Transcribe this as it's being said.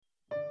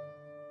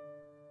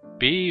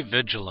Be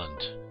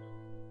vigilant.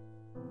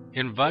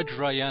 In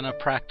Vajrayana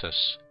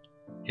practice,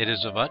 it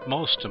is of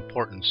utmost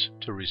importance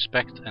to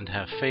respect and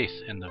have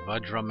faith in the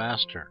Vajra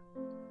master.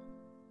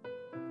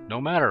 No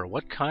matter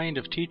what kind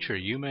of teacher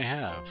you may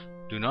have,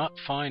 do not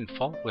find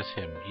fault with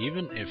him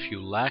even if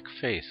you lack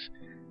faith,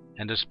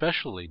 and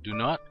especially do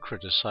not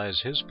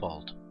criticize his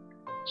fault,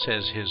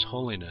 says His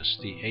Holiness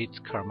the 8th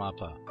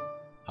Karmapa,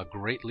 a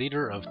great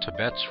leader of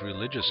Tibet's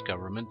religious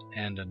government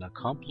and an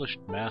accomplished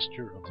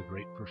master of the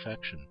Great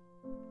Perfection.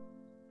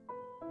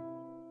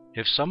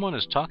 If someone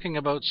is talking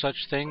about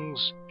such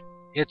things,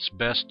 it's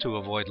best to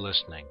avoid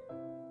listening.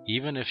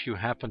 Even if you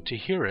happen to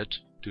hear it,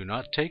 do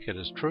not take it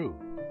as true.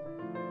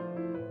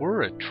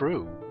 Were it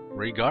true,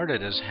 regard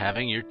it as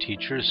having your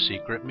teacher's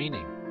secret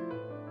meaning.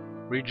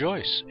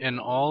 Rejoice in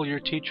all your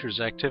teacher's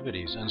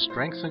activities and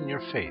strengthen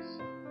your faith.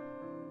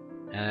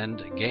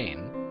 And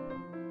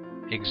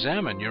again,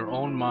 examine your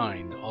own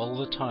mind all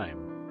the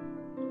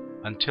time.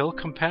 Until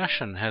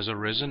compassion has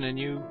arisen in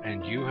you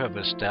and you have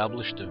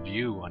established a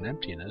view on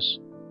emptiness,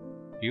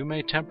 you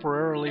may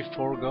temporarily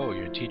forego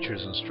your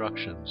teacher's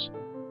instructions,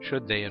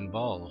 should they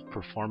involve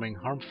performing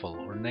harmful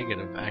or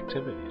negative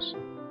activities.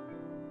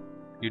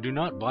 You do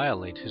not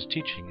violate his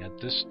teaching at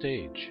this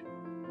stage.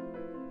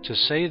 To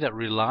say that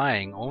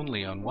relying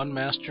only on one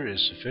master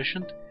is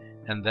sufficient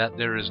and that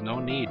there is no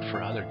need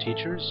for other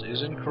teachers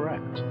is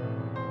incorrect.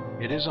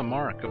 It is a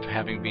mark of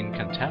having been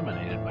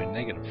contaminated by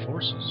negative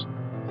forces.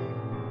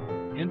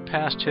 In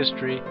past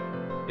history,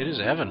 it is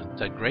evident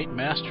that great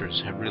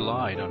masters have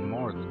relied on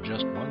more than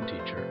just one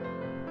teacher.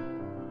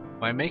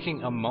 By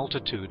making a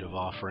multitude of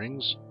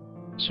offerings,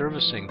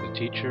 servicing the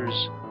teachers,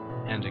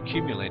 and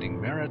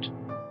accumulating merit,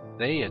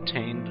 they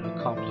attained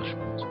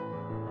accomplishment.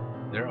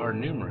 There are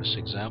numerous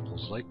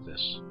examples like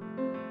this.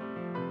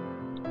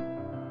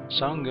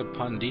 Sangha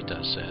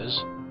Pandita says,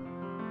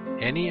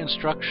 any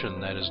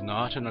instruction that is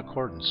not in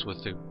accordance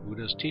with the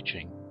Buddha's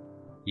teaching,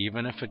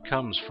 even if it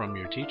comes from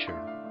your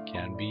teacher,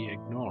 can be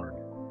ignored.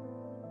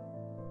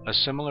 A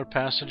similar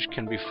passage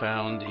can be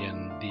found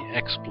in The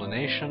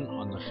Explanation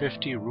on the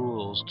 50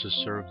 Rules to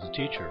Serve the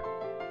Teacher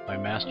by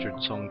Master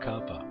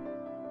Tsongkhapa.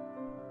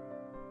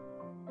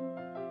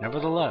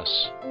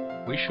 Nevertheless,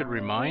 we should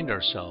remind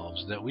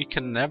ourselves that we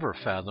can never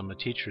fathom a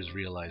teacher's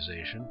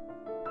realization.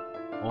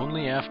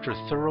 Only after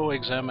thorough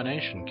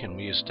examination can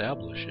we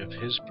establish if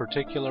his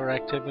particular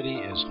activity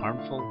is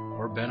harmful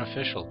or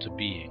beneficial to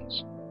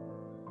beings.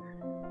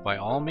 By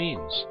all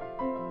means,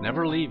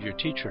 never leave your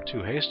teacher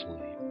too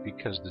hastily,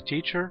 because the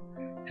teacher,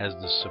 as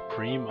the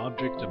supreme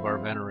object of our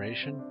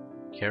veneration,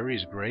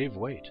 carries grave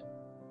weight.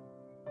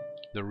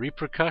 The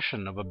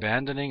repercussion of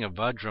abandoning a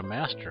Vajra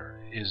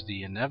master is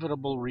the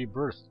inevitable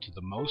rebirth to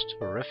the most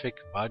horrific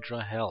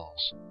Vajra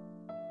hells.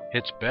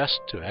 It's best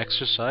to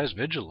exercise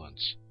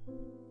vigilance.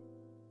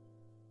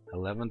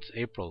 11th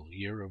April,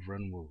 Year of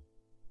Renwu,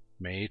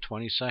 May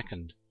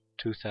 22nd,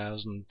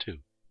 2002.